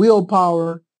the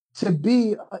willpower to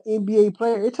be an NBA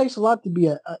player. It takes a lot to be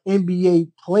an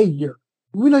NBA player.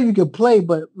 We know you can play,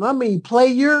 but when I mean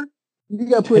player, you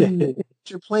got to put in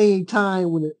your playing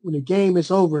time when the game is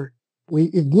over.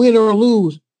 If win or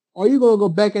lose, are you going to go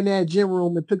back in that gym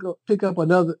room and put up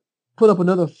another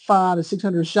 500 to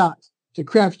 600 shots to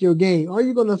craft your game? Are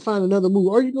you going to find another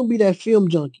move? Are you going to be that film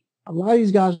junkie? A lot of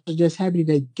these guys are just happy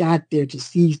they got there to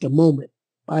seize the moment.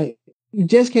 Like you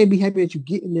just can't be happy that you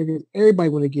get in there because everybody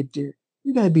want to get there.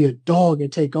 You got to be a dog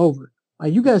and take over.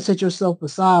 Like you got to set yourself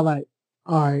aside. Like,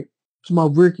 all right, it's my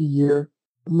rookie year.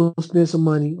 I'm gonna spend some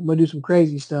money. I'm gonna do some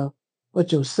crazy stuff.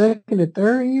 But your second and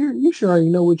third year, you sure already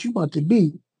know what you about to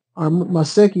be. Or my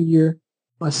second year,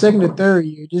 my second and third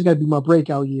year, just gotta be my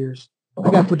breakout years. I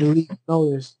gotta put the league on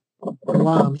notice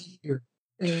why I'm here.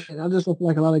 And I just don't feel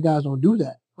like a lot of guys don't do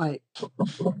that. Like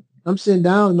I'm sitting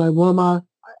down, like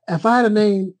if I had to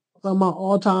name some of my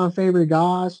all-time favorite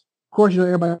guys, of course,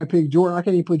 everybody pick Jordan. I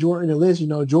can't even put Jordan in the list.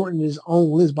 Jordan is his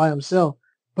own list by himself.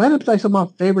 But I had to like some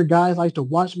of my favorite guys like to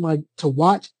watch.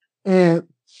 And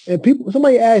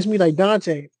somebody asked me like,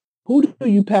 Dante, who do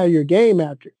you pattern your game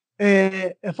after?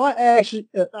 And if I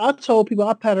told people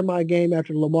I pattern my game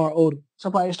after Lamar Odom.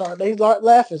 They start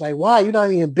laughing. It's like, why? You're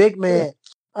not even a big man.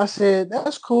 I said,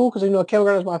 that's cool because, Kevin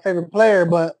Garnett's my favorite player.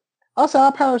 But I said,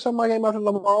 I pattern some of my game after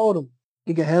Lamar Odom.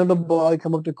 He can handle the ball. He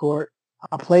come up the court.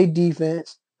 I play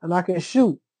defense, and I can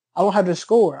shoot. I don't have to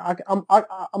score.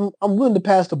 I'm willing to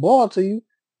pass the ball to you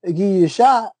and give you a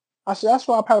shot. I said that's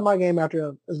why I pattern my game after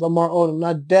him is Lamar Odom. And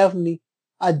I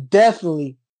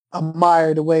definitely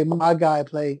admire the way my guy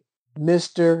played,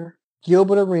 Mr.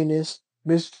 Gilbert Arenas,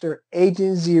 Mr.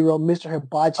 Agent Zero, Mr.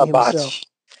 Hibachi himself,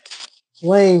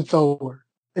 flamethrower.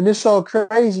 And it's so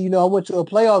crazy. I went to a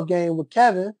playoff game with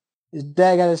Kevin. His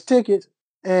dad got his tickets,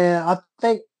 and I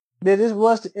think that this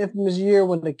was the infamous year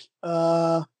when the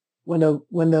I want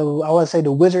to say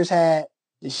the Wizards had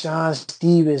Deshaun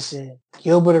Stevenson,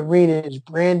 Gilbert Arenas,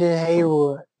 Brandon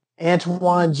Haywood,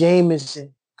 Antoine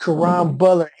Jameson, Caron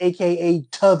Butler, a.k.a.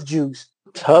 Tough Juice.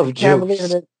 Tough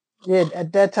Juice.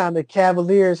 At that time, the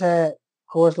Cavaliers had, of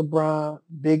course, LeBron,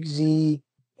 Big Z,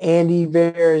 Andy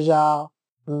Varejao,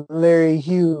 Larry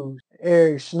Hughes,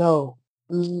 Eric Snow.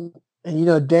 And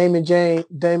Damon Jones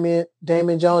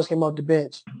came off the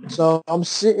bench. So I'm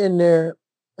sitting there,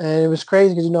 and it was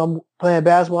crazy because I'm playing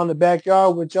basketball in the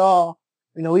backyard with y'all.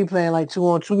 We playing like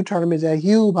 2-on-2 tournaments at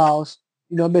Hugh House.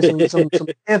 I've been some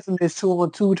infamous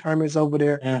 2-on-2 tournaments over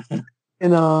there.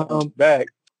 And back.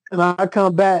 And I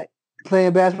come back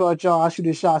playing basketball with y'all. I shoot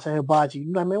the shots at Hibachi.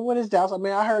 You're like, man, what is that? I was like,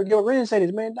 man, I heard Gil Renz say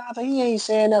this, man. Dante, he ain't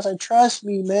saying that. I said, trust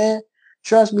me, man.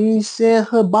 Trust me. He said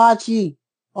Hibachi.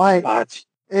 All right. Hibachi.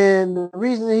 And the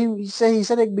reason he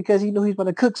said it because he knew he's going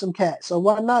to cook some cats. So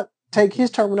why not take his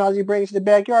terminology and bring it to the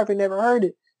backyard if he never heard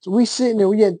it? So we sitting there.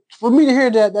 For me to hear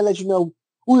that lets you know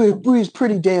we was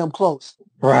pretty damn close.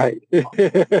 Right.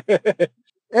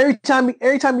 Every time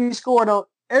he scored on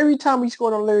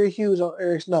Larry Hughes or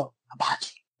Eric Snow,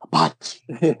 Hibachi.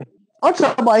 I'm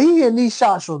talking about he hitting these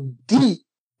shots from deep,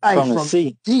 from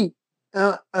deep.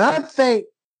 And I think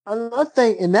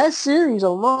in that series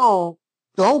alone,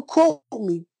 don't quote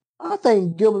me, I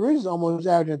think Gilbert Arenas almost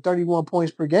averaging 31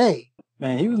 points per game.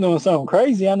 Man, he was doing something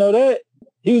crazy. I know that.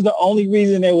 He was the only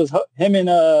reason it was him and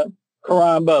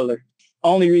Caron Butler.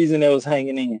 Only reason it was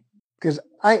hanging in. Because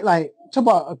talk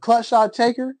about a clutch shot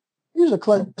taker. He was a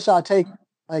clutch shot taker.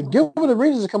 Like Gilbert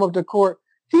Arenas to come up the court.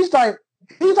 He's like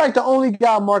the only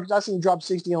guy, Marcus, I seen drop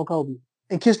 60 on Kobe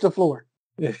and kiss the floor.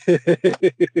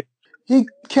 He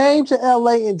came to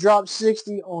LA and dropped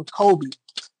 60 on Kobe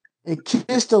and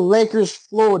kissed the Lakers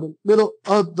floor, the middle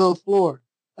of the floor.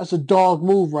 That's a dog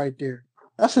move right there.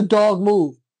 That's a dog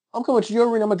move. I'm coming to your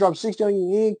arena. I'm going to drop 60 on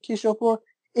you and kiss your floor.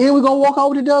 And we're going to walk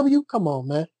over to W? Come on,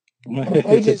 man.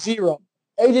 Agent Zero.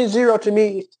 Agent Zero to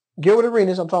me, Gilbert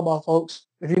Arenas, I'm talking about, folks.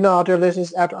 If you're not out there listening,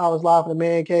 after I was live in the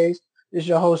Man Caves, this is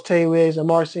your host, Tay Wiggs and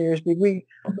Mark Senior Speak.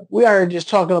 We are just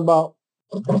talking about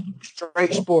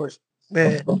straight sports.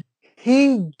 Man,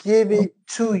 he give it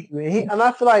to you. And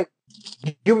I feel like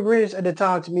Gilbert Arenas at the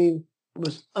time to me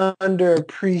was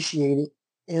underappreciated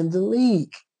in the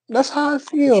league. That's how I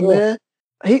feel, sure. Man.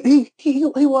 He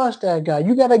was that guy.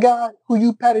 You got a guy who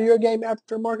you pattern your game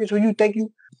after, Marcus, who you think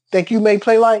you may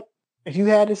play like if you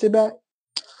had to sit back?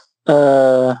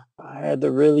 I had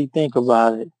to really think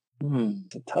about it.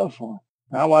 It's a tough one.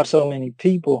 I watch so many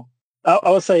people. I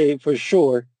would say for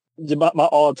sure, my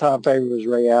all-time favorite was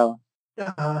Ray Allen.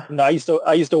 I used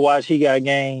to watch He Got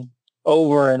Game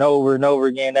over and over and over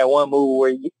again. That one move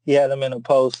where he had him in a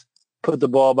post, put the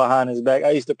ball behind his back. I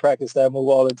used to practice that move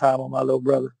all the time with my little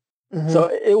brother. Mm-hmm. So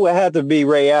it would have to be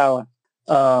Ray Allen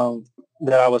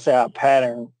that I would say I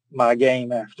pattern my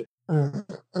game after.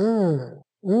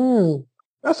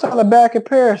 That's not a bad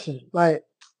comparison. Like,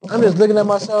 I'm just looking at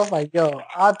myself like, yo,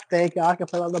 I think I can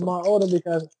play like Lamar Odom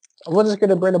because I wasn't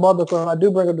going to bring the ball to the court. If I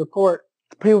do bring him to the court,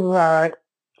 people are all right.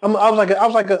 I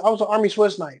was an Army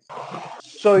Swiss knife.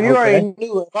 So you already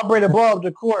knew if I bring the ball up to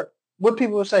the court, what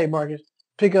people would say, Marcus,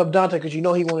 pick up Dante because you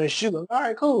know he wanted to shoot. All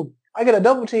right, cool. I get a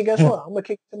double team. Guess what? I'm going to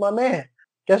kick it to my man.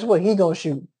 Guess what? He going to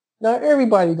shoot. Now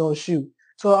everybody going to shoot.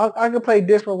 So I can play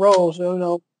different roles.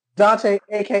 So, Dante,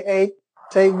 a.k.a.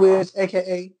 Tay Wiz,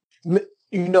 a.k.a.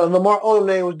 You know, Lamar Odom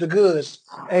name was the Goods,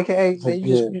 aka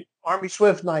man, Army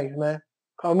Swift Knife, man.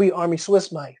 Call me Army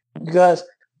Swift Knife because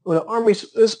with an Army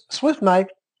Swift Knife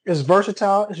is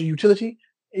versatile. It's a utility.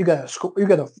 You got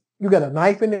a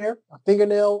knife in there, a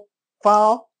fingernail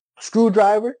file, a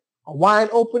screwdriver, a wine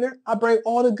opener. I bring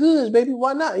all the goods, baby.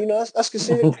 Why not? You know, that's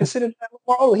considered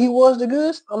Lamar Odom. He was the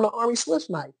goods. I'm the Army Swift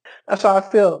Knife. That's how I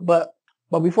feel. But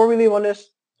before we leave on this,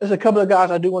 there's a couple of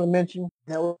guys I do want to mention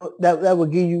that will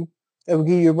give you. It will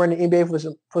give you a run in the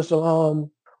NBA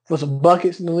for some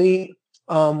buckets in the league.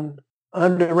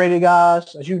 Underrated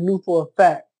guys that you knew for a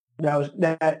fact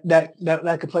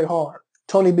that could play hard.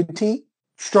 Tony Petit,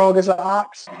 strong as an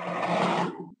ox.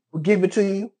 Will give it to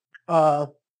you.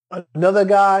 Another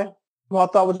guy who I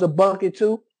thought was a bucket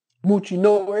too, Moochie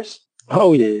Norris.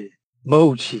 Oh yeah,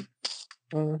 Moochie.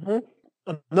 Mm-hmm.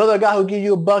 Another guy who give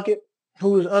you a bucket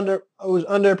who was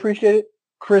underappreciated,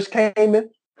 Chris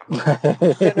Kaman.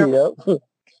 Yep.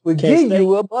 We give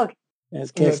you a bucket.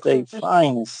 That's Kent State's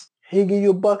finest. He give you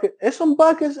a bucket. There's some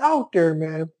buckets out there,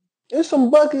 man. There's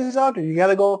some buckets out there. You got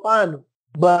to go find them.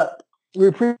 But we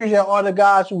appreciate all the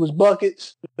guys who was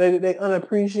buckets. They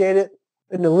unappreciated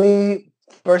in the league.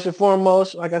 First and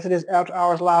foremost, like I said, this After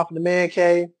Hours Live from the Man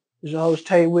Cave. This is your host,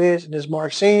 Tay Wiz, and this is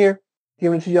Mark Sr.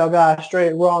 Giving it to y'all guys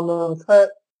straight, raw, and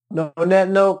uncut. On that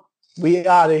note, we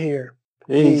out of here.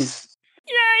 Peace.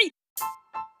 Yay!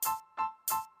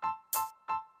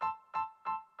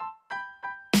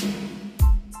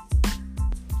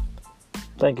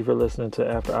 Thank you for listening to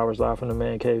After Hours Live from the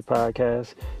Man Cave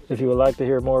podcast. If you would like to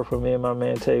hear more from me and my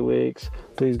man Tay Wiggs,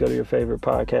 please go to your favorite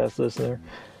podcast listener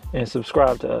and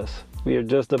subscribe to us. We are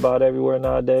just about everywhere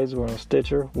nowadays. We're on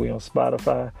Stitcher, we're on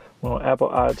Spotify, we're on Apple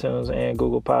iTunes and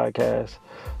Google Podcasts.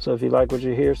 So if you like what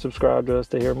you hear, subscribe to us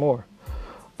to hear more.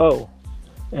 Oh,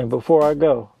 and before I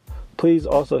go, please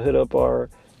also hit up our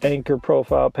Anchor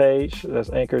profile page. That's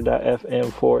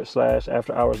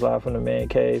anchor.fm/After Hours Live from the Man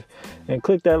Cave. And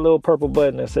click that little purple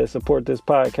button that says support this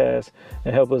podcast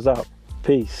and help us out.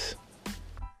 Peace.